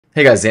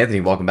Hey guys,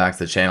 Anthony, welcome back to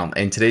the channel.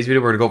 In today's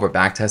video, we're going to go over a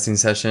backtesting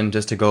session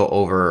just to go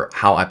over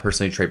how I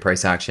personally trade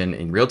price action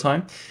in real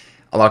time.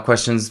 A lot of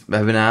questions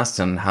have been asked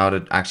on how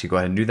to actually go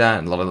ahead and do that,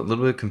 and a little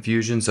bit of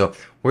confusion. So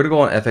we're going to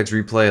go on FX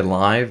Replay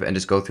live and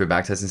just go through a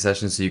backtesting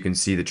session so you can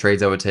see the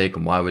trades I would take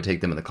and why I would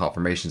take them and the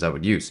confirmations I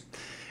would use.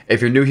 If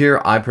you're new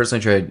here, I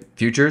personally trade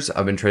futures.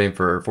 I've been trading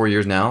for 4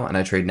 years now, and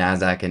I trade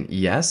NASDAQ and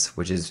ES,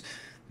 which is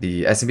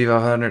the S&P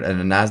 500 and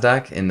the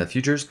NASDAQ in the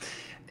futures.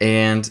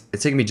 And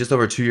it's taken me just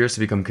over 2 years to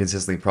become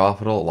consistently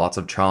profitable. Lots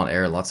of trial and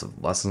error, lots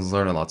of lessons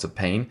learned, and lots of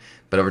pain.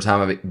 But over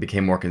time, I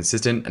became more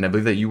consistent, and I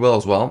believe that you will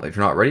as well if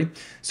you're not ready.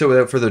 So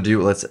without further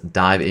ado, let's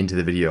dive into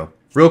the video.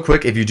 Real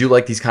quick, if you do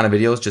like these kind of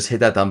videos, just hit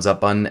that thumbs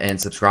up button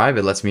and subscribe.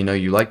 It lets me know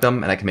you like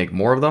them, and I can make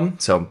more of them.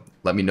 So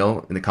let me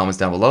know in the comments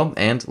down below,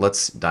 and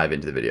let's dive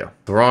into the video.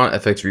 So we're on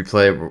FX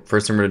Replay.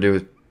 First thing we're going to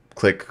do is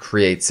click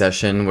Create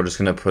Session. We're just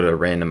going to put a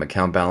random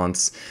account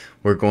balance.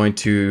 We're going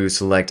to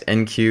select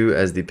NQ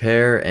as the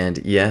pair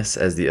and ES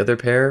as the other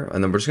pair,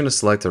 and then we're just going to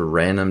select a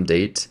random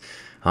date.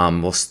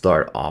 We'll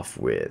start off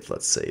with,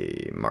 let's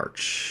say,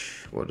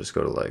 March. We'll just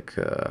go to like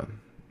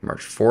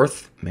March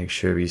 4th. Make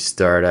sure we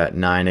start at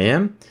 9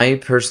 a.m. I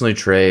personally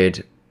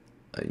trade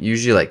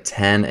usually like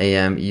 10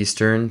 a.m.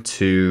 Eastern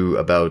to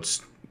about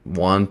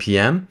 1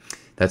 p.m.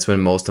 That's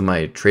when most of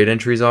my trade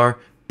entries are,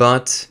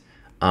 but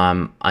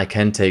I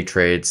can take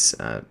trades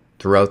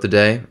throughout the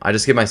day. I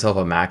just give myself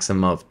a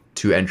maximum of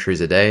 2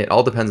 entries a day. It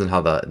all depends on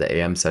how the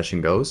AM session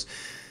goes.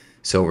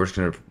 So we're just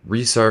going to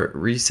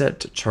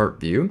reset chart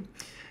view.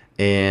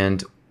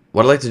 And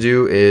what I like to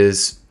do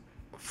is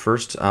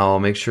first I'll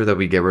make sure that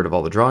we get rid of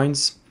all the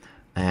drawings.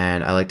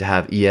 And I like to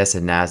have ES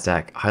and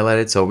NASDAQ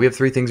highlighted. So we have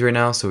 3 things right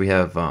now. So we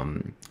have,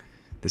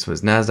 this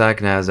was NASDAQ,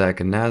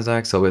 NASDAQ, and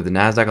NASDAQ. So we have the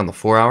NASDAQ on the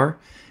 4 hour.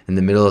 In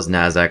the middle is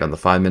NASDAQ on the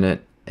 5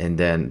 minute. And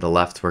then the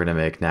left, we're going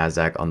to make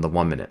NASDAQ on the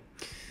 1 minute.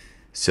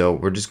 So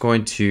we're just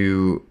going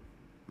to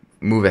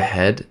move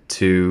ahead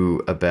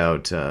to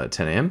about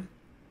 10 a.m.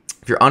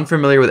 If you're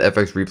unfamiliar with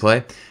FX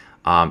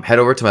Replay, head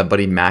over to my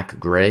buddy Mac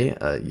Gray,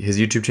 his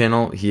YouTube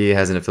channel. He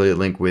has an affiliate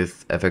link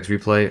with FX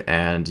Replay,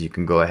 and you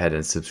can go ahead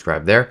and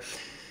subscribe there.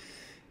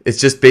 It's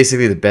just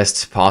basically the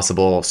best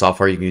possible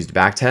software you can use to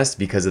backtest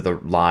because of the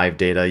live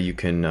data you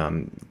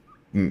can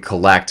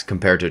collect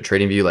compared to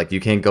TradingView. Like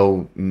you can't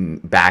go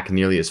back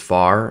nearly as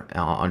far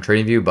on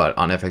TradingView, but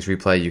on FX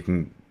Replay you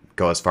can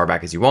go as far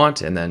back as you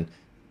want, and then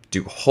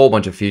do a whole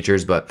bunch of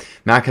features. But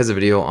Mac has a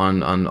video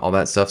on all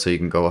that stuff, so you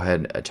can go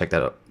ahead and check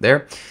that out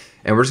there.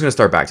 And we're just going to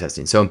start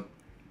backtesting. So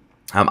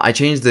I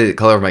changed the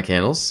color of my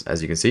candles,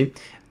 as you can see,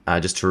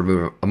 just to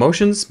remove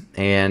emotions.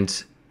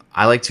 And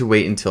I like to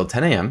wait until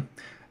 10 a.m.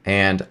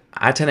 And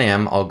at 10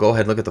 a.m., I'll go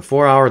ahead and look at the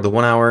 4 hour, the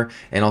 1 hour,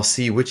 and I'll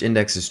see which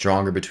index is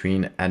stronger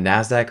between a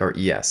NASDAQ or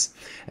ES.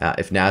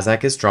 If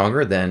NASDAQ is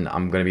stronger, then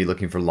I'm going to be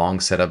looking for long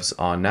setups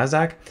on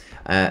NASDAQ.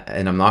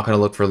 And I'm not going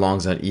to look for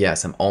longs on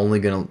ES. I'm only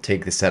going to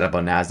take the setup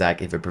on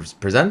NASDAQ if it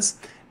presents,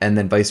 and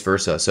then vice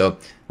versa. So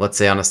let's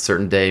say on a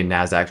certain day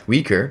NASDAQ's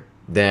weaker,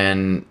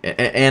 then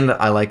and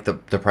I like the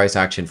price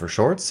action for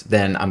shorts,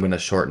 then I'm going to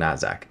short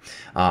NASDAQ.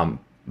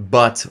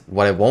 But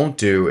what I won't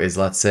do is,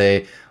 let's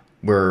say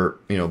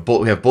we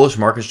have bullish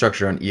market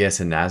structure on ES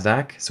and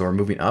NASDAQ, so we're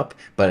moving up,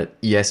 but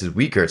ES is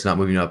weaker, it's not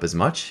moving up as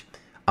much.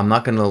 I'm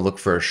not going to look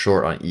for a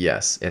short on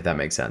ES, if that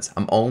makes sense.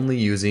 I'm only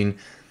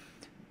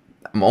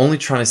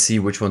trying to see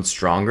which one's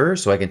stronger,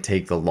 so I can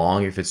take the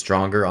long if it's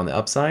stronger on the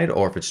upside,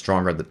 or if it's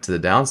stronger to the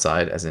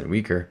downside, as in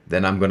weaker,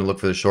 then I'm going to look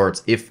for the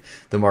shorts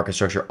if the market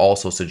structure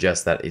also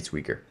suggests that it's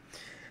weaker.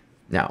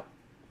 Now,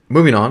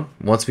 moving on,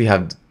 once we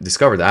have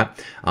discovered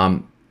that,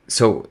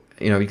 so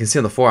you can see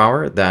on the 4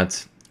 hour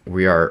that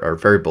we are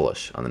very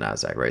bullish on the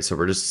NASDAQ, right? So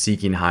we're just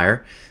seeking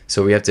higher.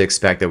 So we have to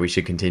expect that we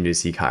should continue to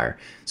seek higher.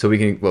 So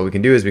what we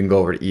can do is we can go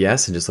over to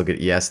ES and just look at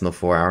ES in the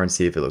 4 hour and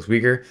see if it looks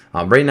weaker.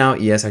 Right now,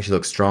 ES actually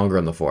looks stronger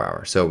in the 4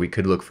 hour. So we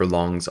could look for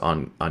longs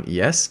on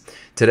ES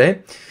today.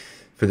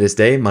 For this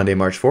day, Monday,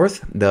 March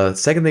 4th. The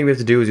second thing we have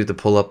to do is we have to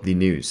pull up the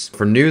news.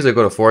 For news, I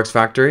go to Forex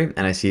Factory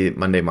and I see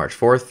Monday, March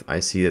 4th.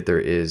 I see that there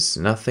is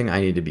nothing I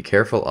need to be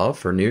careful of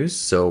for news.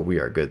 So we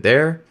are good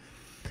there.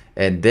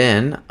 And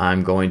then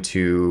I'm going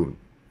to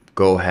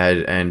go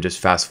ahead and just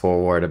fast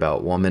forward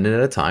about 1 minute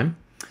at a time.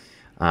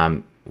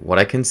 What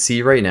I can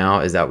see right now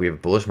is that we have a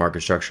bullish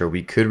market structure.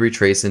 We could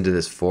retrace into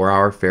this 4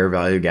 hour fair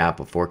value gap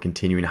before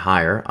continuing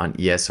higher on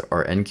ES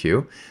or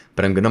NQ,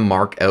 but I'm going to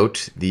mark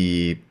out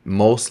the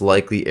most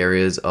likely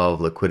areas of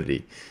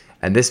liquidity.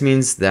 And this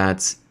means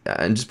that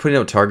I'm just putting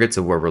out targets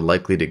of where we're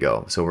likely to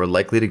go. So we're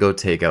likely to go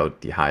take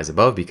out the highs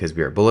above because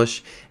we are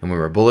bullish. And when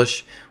we're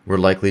bullish, we're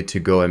likely to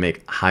go and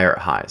make higher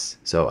highs.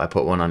 So I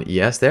put one on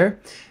ES there.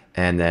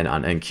 And then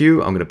on NQ,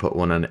 I'm going to put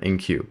one on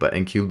NQ. But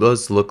NQ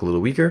does look a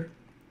little weaker.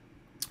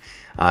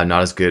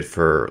 Not as good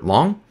for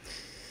long.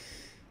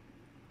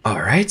 All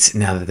right,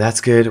 now that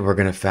that's good, we're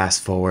going to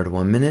fast forward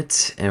 1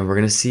 minute. And we're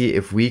going to see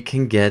if we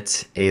can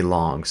get a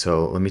long.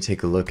 So let me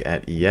take a look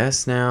at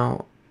ES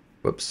now.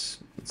 Whoops.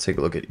 Let's take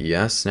a look at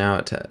ES now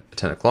at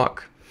 10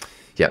 o'clock.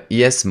 Yeah,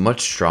 ES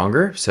much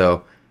stronger.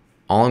 So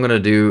all I'm going to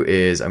do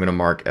is I'm going to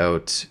mark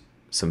out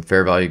some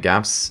fair value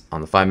gaps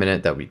on the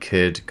 5-minute that we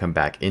could come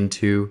back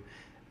into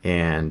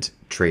and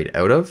trade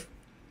out of.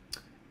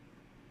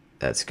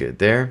 That's good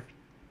there.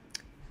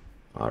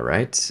 All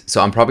right,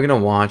 so I'm probably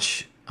gonna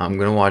watch. I'm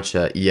gonna watch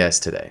ES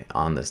today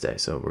on this day.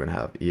 So we're gonna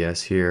have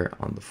ES here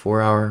on the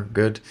 4-hour,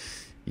 good.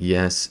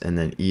 ES and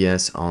then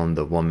ES on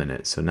the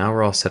 1-minute. So now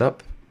we're all set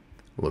up.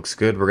 Looks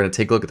good. We're gonna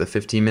take a look at the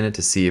 15-minute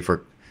to see if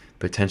we're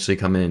potentially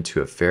coming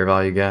into a fair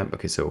value gap.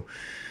 Okay, so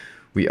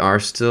we are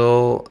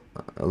still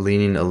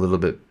leaning a little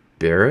bit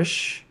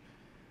bearish,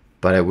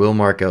 but I will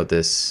mark out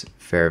this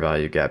fair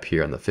value gap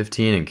here on the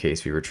 15 in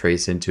case we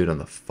retrace into it on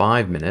the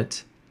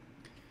 5-minute.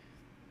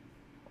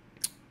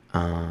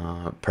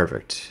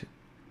 Perfect.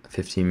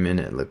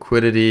 15-minute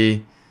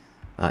liquidity.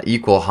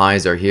 Equal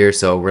highs are here,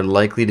 so we're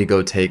likely to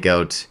go take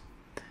out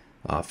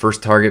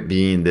first target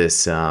being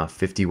this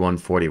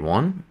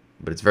 51.41,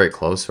 but it's very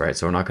close, right?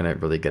 So we're not going to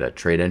really get a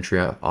trade entry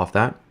off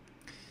that.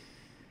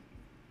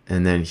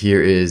 And then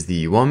here is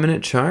the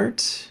 1-minute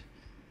chart.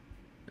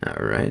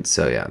 All right,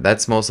 so yeah,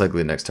 that's most likely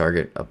the next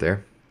target up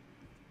there.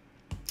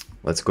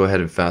 Let's go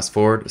ahead and fast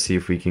forward, see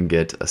if we can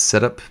get a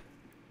setup.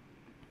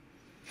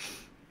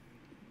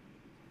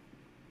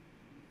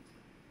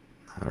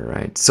 All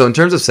right, so in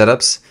terms of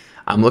setups,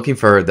 I'm looking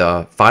for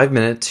the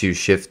 5-minute to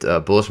shift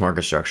bullish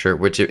market structure,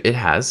 which it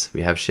has.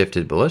 We have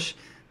shifted bullish.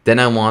 Then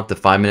I want the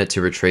 5-minute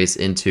to retrace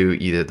into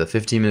either the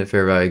 15-minute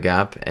fair value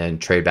gap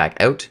and trade back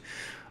out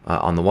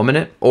on the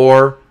 1-minute,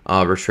 or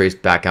retrace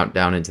back out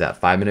down into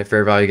that 5-minute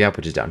fair value gap,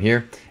 which is down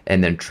here,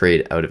 and then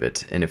trade out of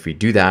it. And if we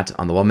do that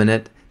on the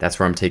 1-minute, that's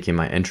where I'm taking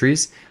my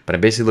entries. But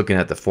I'm basically looking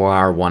at the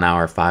 4-hour,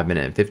 1-hour,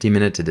 5-minute, and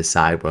 15-minute to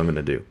decide what I'm going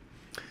to do.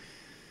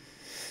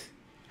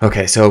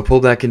 Okay, so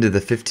pull back into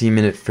the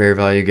 15-minute fair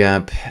value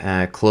gap,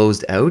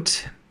 closed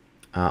out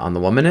on the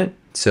 1-minute.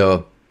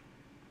 So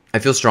I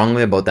feel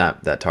strongly about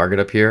that target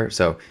up here.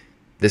 So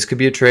this could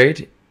be a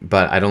trade,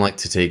 but I don't like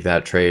to take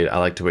that trade. I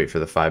like to wait for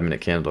the 5-minute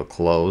candle to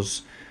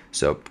close.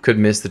 So could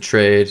miss the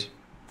trade,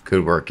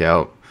 could work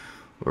out.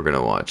 We're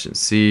gonna watch and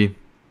see.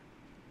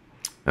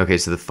 Okay,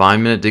 so the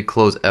 5-minute did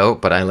close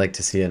out, but I like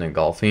to see an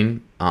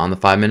engulfing on the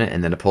 5-minute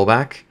and then a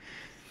pullback.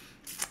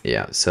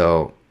 Yeah,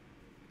 so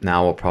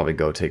now we'll probably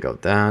go take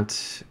out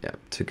that. Yeah,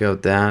 took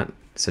out that.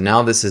 So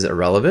now this is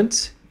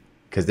irrelevant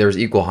because there was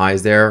equal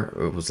highs there.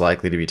 It was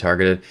likely to be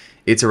targeted.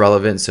 It's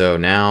irrelevant. So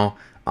now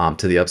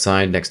to the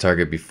upside, next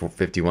target be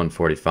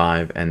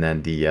 51.45, and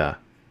then the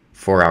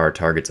 4-hour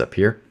targets up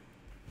here.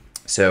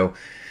 So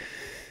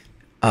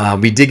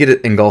we did get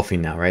it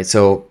engulfing now, right?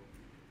 So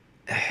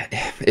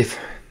if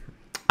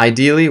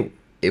ideally,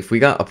 if we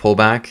got a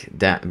pullback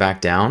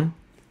back down,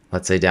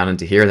 let's say down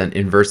into here, then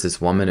inverse this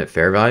 1-minute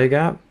fair value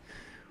gap,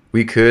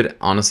 we could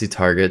honestly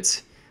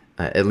target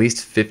at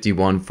least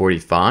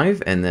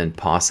 51.45 and then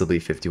possibly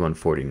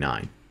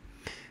 51.49.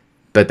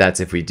 But that's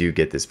if we do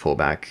get this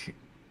pullback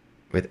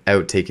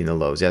without taking the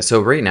lows. Yeah,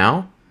 so right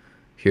now,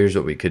 here's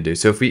what we could do.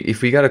 So if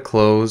we got to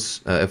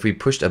close, if we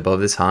pushed above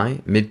this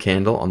high, mid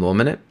candle on the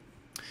 1-minute,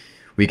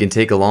 we can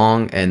take a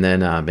long and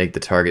then make the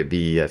target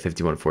be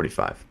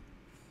 51.45.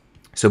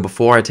 So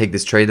before I take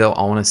this trade though,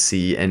 I want to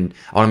see and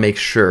I want to make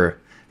sure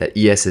that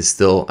ES is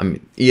still,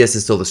 ES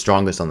is still the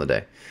strongest on the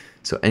day.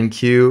 So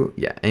NQ,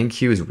 yeah,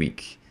 NQ is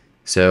weak.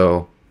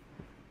 So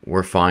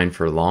we're fine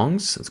for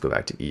longs. Let's go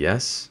back to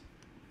ES.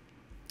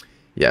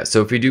 Yeah,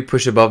 so if we do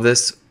push above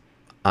this,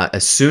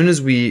 as soon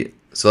as we,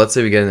 so let's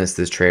say we get in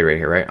this trade right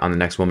here, right, on the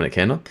next 1-minute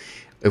candle.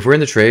 If we're in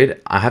the trade,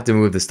 I have to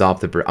move the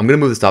stop, I'm going to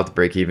move the stop to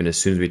break even as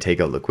soon as we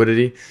take out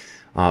liquidity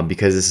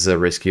because this is a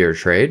riskier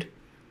trade.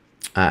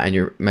 And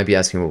you might be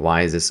asking, well,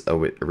 why is this a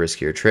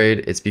riskier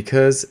trade? It's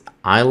because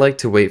I like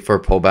to wait for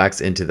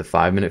pullbacks into the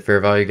 5-minute fair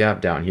value gap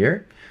down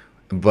here,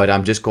 but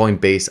I'm just going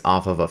based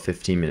off of a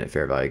 15-minute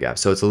fair value gap.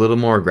 So it's a little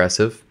more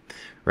aggressive,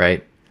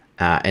 right?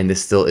 And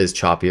this still is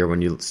choppier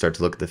when you start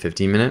to look at the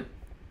 15-minute.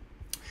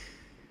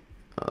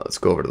 Let's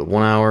go over to the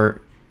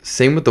 1-hour.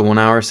 Same with the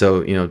 1-hour.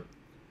 So, you know,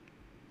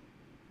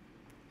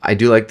 I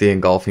do like the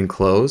engulfing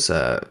close.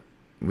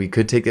 We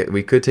could take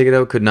it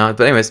out, could not.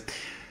 But anyways,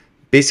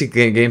 basic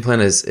game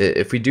plan is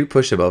if we do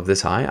push above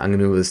this high, I'm going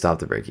to move the stop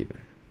to break even.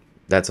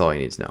 That's all you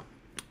need to know.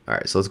 All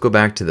right, so let's go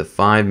back to the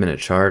 5-minute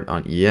chart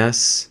on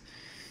ES.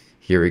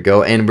 Here we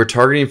go. And we're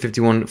targeting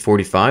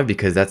 51.45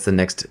 because that's the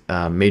next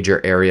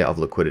major area of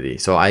liquidity.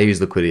 So I use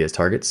liquidity as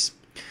targets.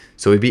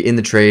 So we'd be in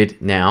the trade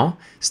now.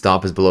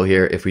 Stop is below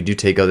here. If we do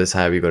take out this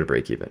high, we go to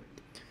break even.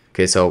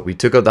 Okay, so we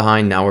took out the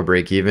high. Now we're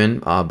break even,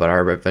 but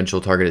our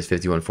eventual target is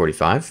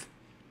 51.45.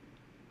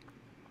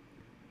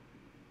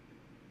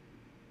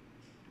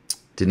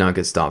 Did not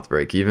get stopped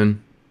break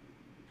even.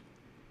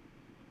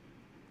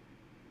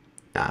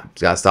 Nah,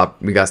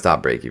 we gotta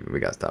stop break even. We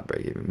gotta stop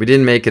break even. We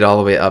didn't make it all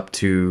the way up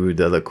to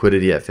the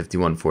liquidity at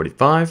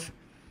 51.45.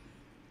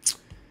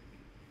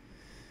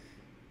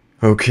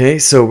 Okay,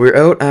 so we're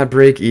out at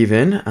break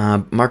even.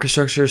 Market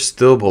structure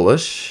still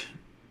bullish.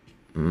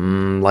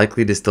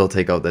 Likely to still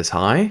take out this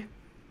high.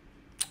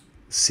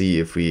 See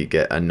if we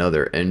get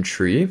another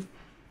entry.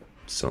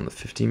 So on the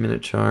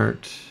 15-minute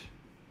chart,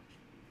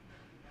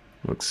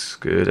 looks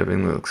good.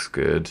 Everything looks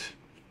good.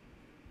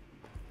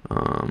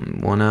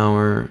 1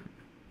 hour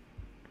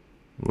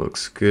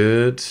looks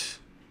good.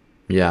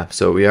 Yeah,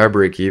 so we are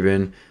break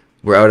even.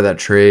 We're out of that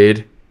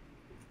trade.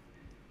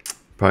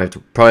 Probably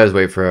have to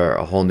wait for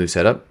a whole new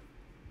setup.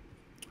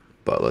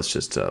 But let's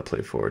just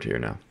play forward here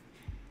now.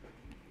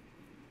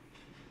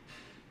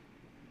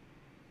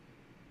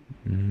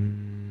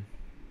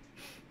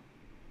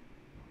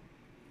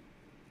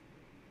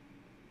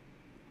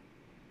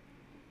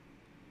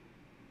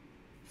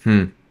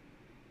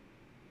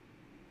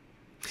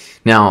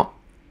 Now,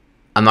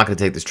 I'm not going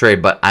to take this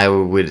trade, but I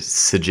would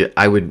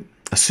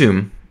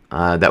assume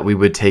that we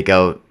would take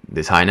out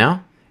this high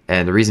now,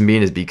 and the reason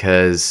being is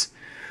because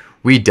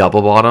we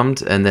double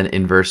bottomed and then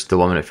inversed the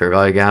 1 minute fair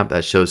value gap.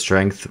 That shows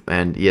strength,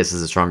 and ES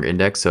is a stronger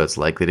index, so it's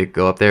likely to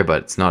go up there,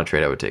 but it's not a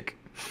trade I would take.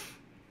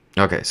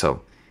 Okay,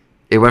 so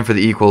it went for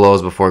the equal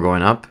lows before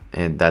going up,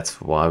 and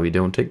that's why we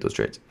don't take those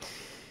trades.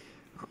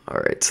 All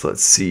right, so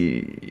let's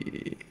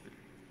see.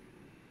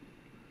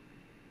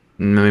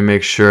 Let me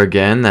make sure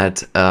again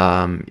that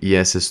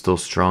ES is still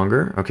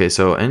stronger. Okay,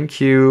 so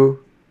NQ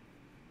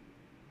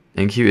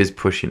is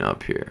pushing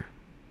up here.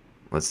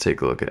 Let's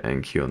take a look at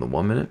NQ on the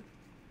 1 minute.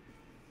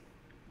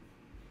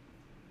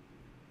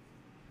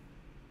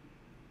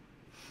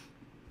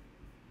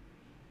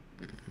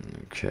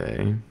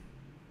 Okay.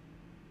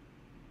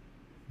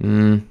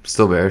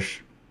 Still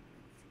bearish.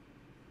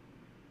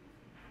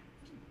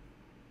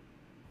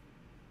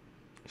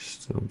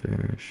 Still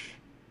bearish.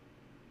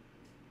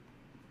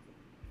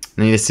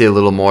 I need to see a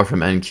little more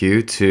from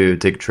NQ to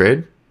take a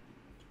trade.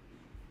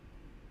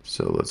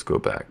 So let's go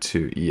back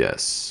to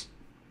ES.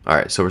 All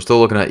right, so we're still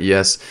looking at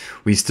ES.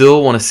 We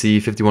still want to see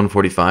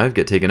 51.45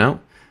 get taken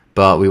out,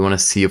 but we want to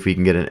see if we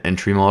can get an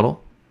entry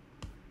model.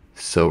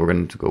 So we're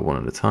going to go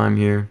one at a time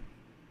here.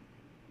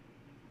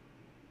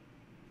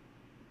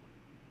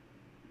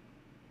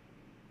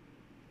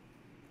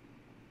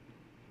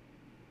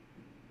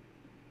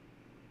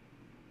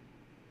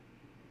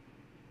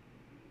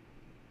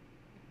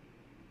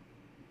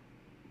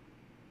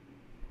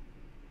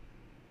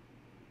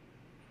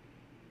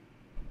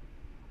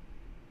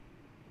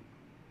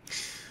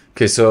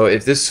 Okay, so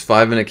if this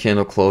 5 minute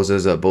candle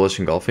closes at bullish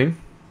engulfing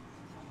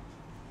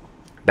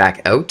back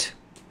out,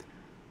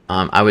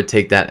 I would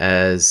take that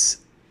as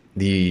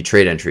the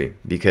trade entry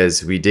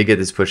because we did get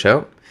this push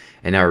out,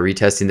 and now we're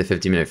retesting the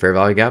 50-minute fair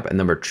value gap, and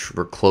then we're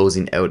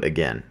closing out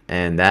again,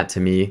 and that to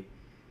me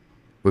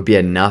would be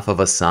enough of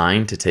a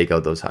sign to take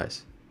out those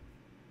highs.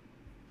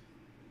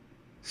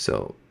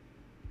 So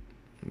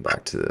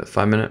back to the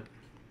 5 minute.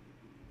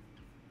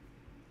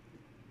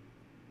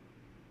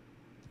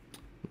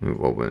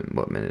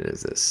 What minute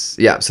is this?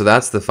 Yeah, so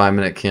that's the 5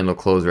 minute candle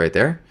close right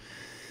there.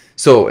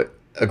 So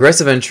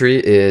aggressive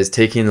entry is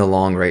taking the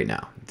long right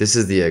now. This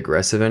is the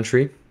aggressive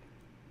entry.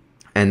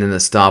 And then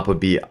the stop would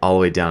be all the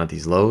way down at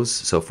these lows.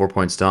 So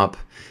 4-point stop.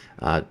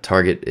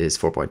 Target is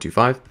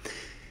 4.25.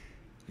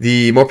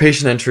 The more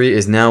patient entry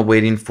is now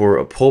waiting for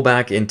a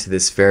pullback into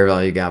this fair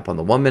value gap on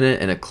the 1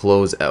 minute and a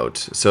close out.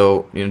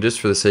 So, just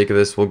for the sake of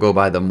this, we'll go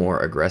by the more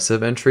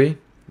aggressive entry,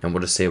 and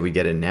we'll just say we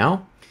get in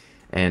now.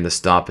 And the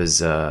stop is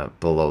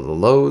below the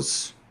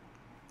lows,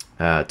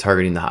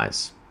 targeting the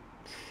highs.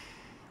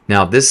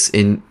 Now,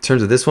 in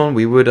terms of this one,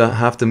 we would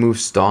have to move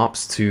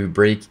stops to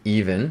break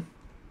even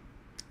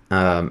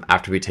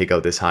after we take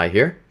out this high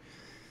here.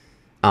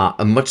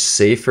 A much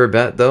safer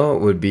bet, though,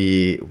 would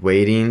be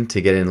waiting to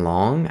get in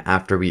long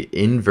after we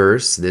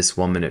inverse this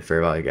 1 minute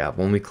fair value gap.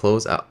 When we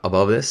close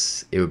above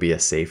this, it would be a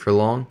safer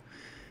long.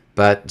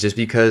 But just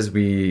because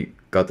we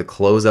got the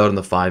close out in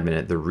the 5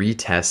 minute, the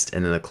retest,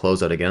 and then the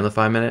close out again in the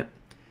 5 minute,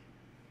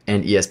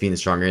 and ES being the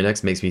stronger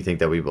index makes me think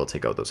that we will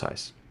take out those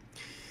highs.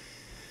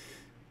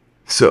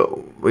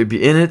 So we'd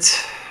be in it,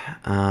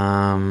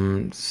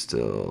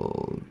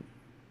 still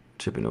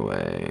chipping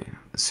away.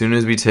 As soon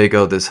as we take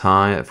out this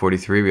high at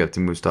 43, we have to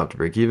move stop to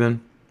break even.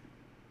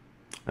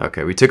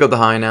 Okay, we took out the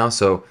high now,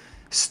 so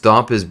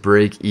stop is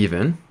break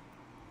even,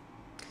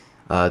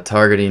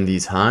 targeting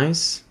these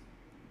highs.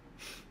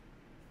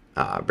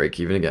 Break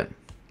even again.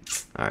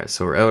 All right,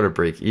 so we're out of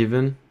break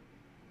even.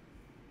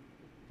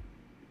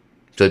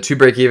 So 2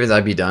 break evens,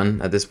 I'd be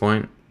done at this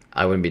point.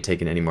 I wouldn't be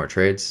taking any more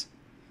trades.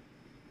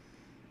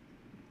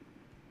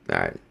 All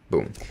right,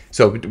 boom.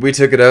 So we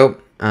took it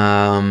out.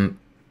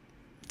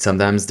 Some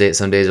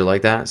days are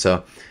like that.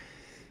 So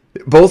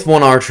both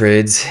 1R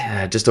trades,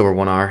 just over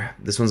 1R.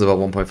 This one's about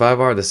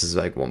 1.5R. This is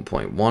like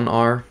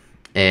 1.1R.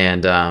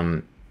 And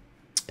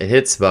it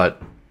hits,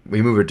 but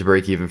we move it to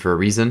break even for a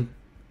reason.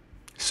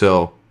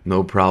 So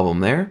no problem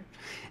there.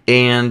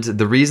 And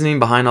the reasoning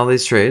behind all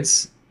these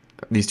trades,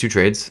 these 2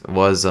 trades,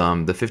 was the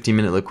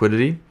 15-minute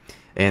liquidity,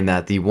 and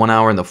that the 1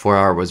 hour and the 4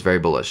 hour was very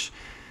bullish.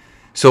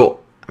 So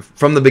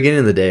from the beginning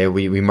of the day,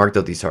 we marked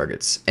out these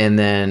targets, and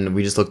then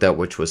we just looked at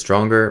which was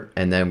stronger,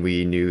 and then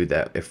we knew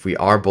that if we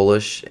are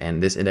bullish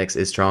and this index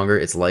is stronger,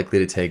 it's likely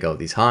to take out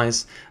these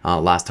highs,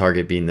 last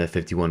target being the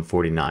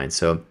 51.49.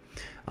 So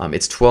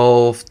it's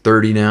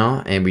 12:30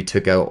 now, and we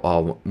took out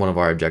one of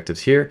our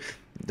objectives here.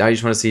 Now you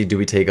just want to see, do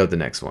we take out the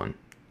next one?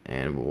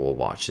 And we'll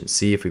watch and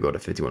see if we go to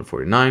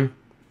 51.49.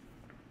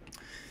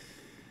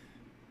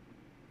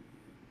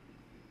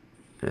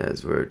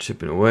 as we're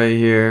chipping away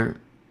here.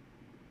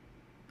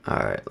 All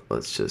right,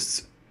 let's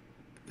just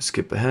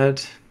skip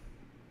ahead.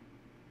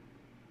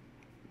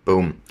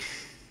 Boom.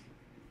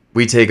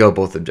 We take out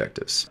both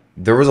objectives.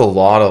 There was a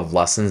lot of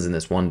lessons in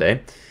this one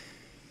day.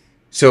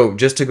 So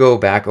just to go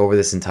back over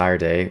this entire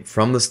day,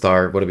 from the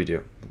start, what did we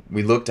do?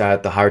 We looked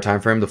at the higher time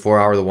frame, the 4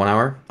 hour, the 1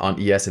 hour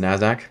on ES and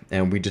NASDAQ,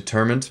 and we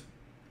determined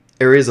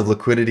areas of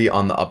liquidity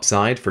on the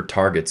upside for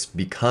targets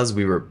because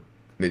we were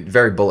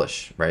very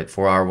bullish, right?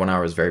 4 hour, 1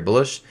 hour is very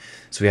bullish.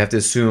 So we have to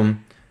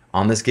assume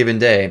on this given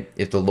day,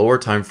 if the lower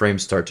time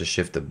frames start to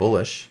shift to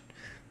bullish,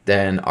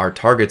 then our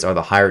targets are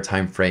the higher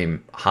time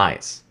frame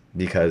highs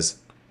because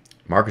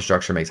market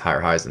structure makes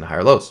higher highs and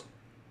higher lows.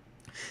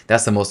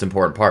 That's the most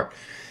important part.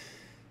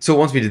 So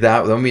once we did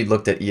that, then we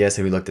looked at ES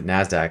and we looked at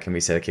NASDAQ and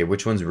we said, okay,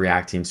 which one's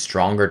reacting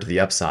stronger to the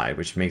upside,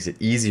 which makes it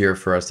easier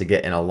for us to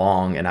get in a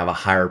long and have a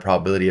higher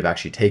probability of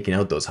actually taking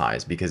out those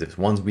highs. Because if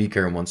one's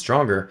weaker and one's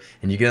stronger,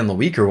 and you get on the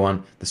weaker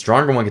one, the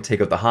stronger one can take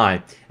out the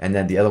high, and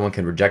then the other one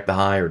can reject the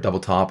high or double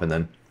top and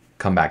then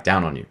come back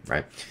down on you,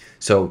 right?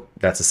 So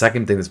that's the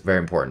second thing that's very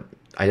important.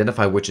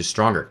 Identify which is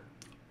stronger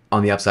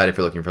on the upside if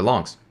you're looking for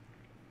longs.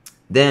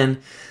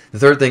 Then the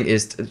third thing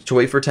is to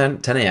wait for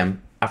 10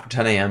 a.m. After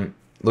 10 a.m.,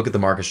 look at the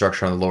market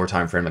structure on the lower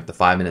time frame, like the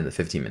 5 minute and the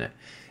 15 minute.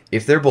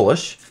 If they're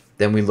bullish,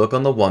 then we look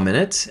on the 1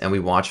 minute and we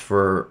watch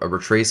for a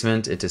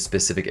retracement into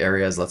specific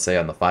areas, let's say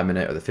on the 5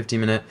 minute or the 15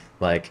 minute,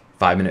 like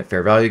 5 minute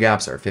fair value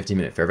gaps or 15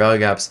 minute fair value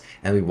gaps.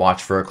 And we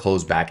watch for a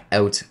close back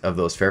out of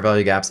those fair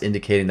value gaps,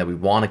 indicating that we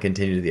want to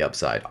continue to the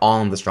upside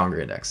on the stronger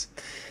index.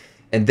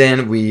 And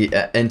then we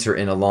enter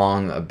in a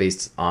long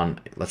based on,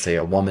 let's say,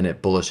 a 1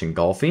 minute bullish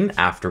engulfing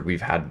after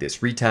we've had this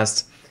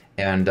retest.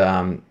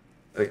 And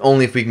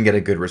only if we can get a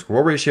good risk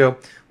reward ratio,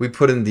 we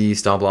put in the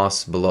stop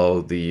loss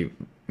below the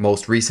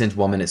most recent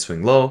 1 minute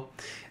swing low.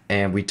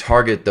 And we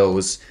target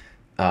those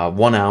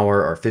 1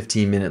 hour or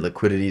 15 minute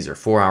liquidities or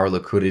 4 hour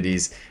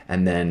liquidities.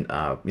 And then,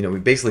 we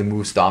basically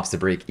move stops to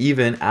break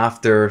even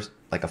after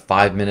like a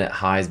 5 minute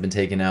high has been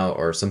taken out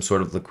or some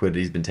sort of liquidity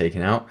has been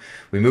taken out.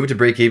 We move to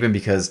break even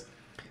because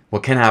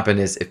what can happen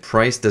is if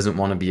price doesn't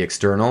want to be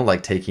external,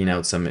 like taking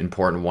out some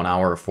important 1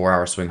 hour or 4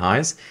 hour swing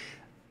highs,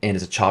 and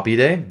it's a choppy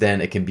day,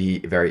 then it can be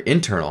very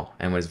internal.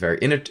 And when it's very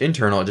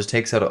internal, it just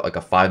takes out like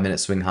a 5 minute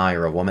swing high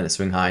or a 1 minute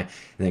swing high, and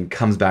then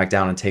comes back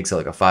down and takes out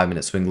like a 5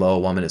 minute swing low,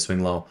 1 minute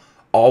swing low,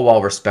 all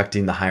while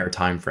respecting the higher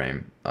time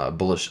frame,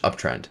 bullish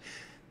uptrend.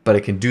 But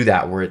it can do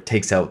that where it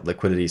takes out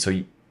liquidity. So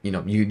you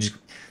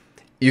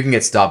can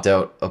get stopped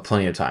out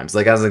plenty of times.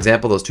 Like as an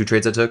example, those 2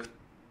 trades I took,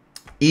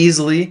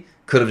 easily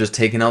could have just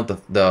taken out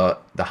the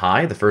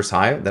high, the first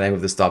high, then I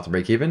moved the stop to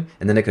break even,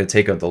 and then it could have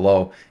taken out the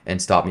low and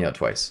stopped me out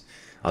twice.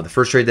 The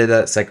first trade did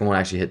that, second one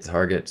actually hit the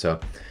target. So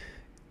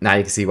now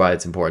you can see why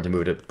it's important to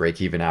move to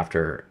break even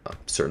after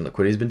certain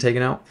liquidity has been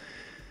taken out.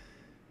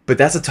 But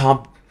that's a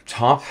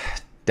top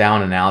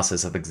down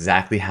analysis of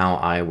exactly how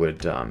I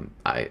would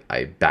I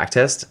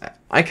backtest.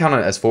 I count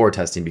it as forward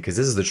testing because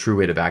this is the true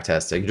way to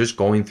backtest. You're just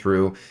going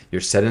through,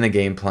 you're setting a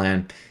game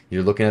plan,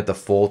 you're looking at the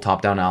full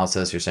top-down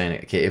analysis. You're saying,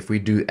 okay, if we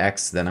do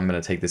X, then I'm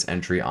going to take this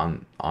entry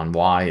on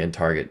Y and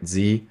target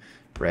Z,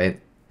 right?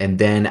 And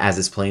then as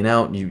it's playing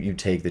out, you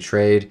take the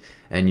trade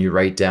and you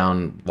write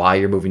down why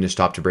you're moving to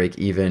stop to break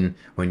even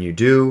when you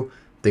do,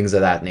 things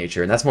of that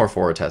nature. And that's more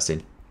forward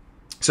testing.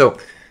 So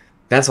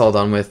that's all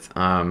done with.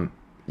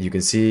 You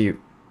can see,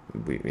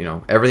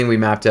 everything we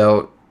mapped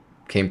out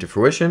came to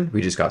fruition.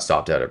 We just got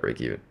stopped out at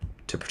break even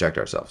to protect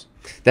ourselves.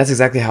 That's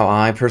exactly how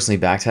I personally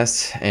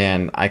backtest,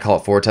 and I call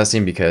it forward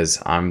testing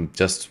because I'm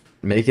just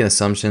making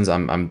assumptions.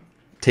 I'm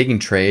taking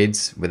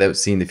trades without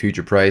seeing the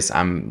future price.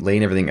 I'm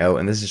laying everything out,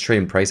 and this is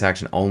trading price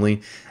action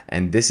only.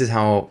 And this is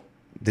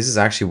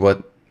actually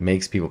what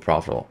makes people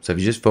profitable. So if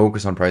you just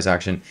focus on price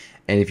action,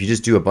 and if you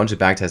just do a bunch of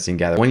backtesting,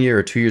 gather 1 year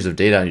or 2 years of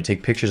data, and you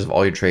take pictures of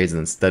all your trades and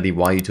then study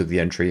why you took the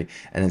entry,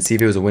 and then see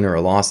if it was a win or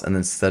a loss, and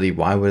then study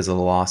why was it a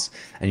loss,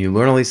 and you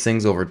learn all these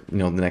things over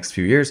the next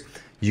few years,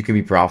 you can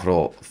be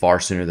profitable far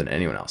sooner than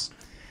anyone else.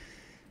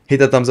 Hit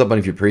that thumbs up button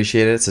if you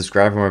appreciate it.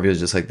 Subscribe for more videos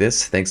just like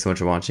this. Thanks so much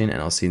for watching,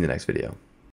 and I'll see you in the next video.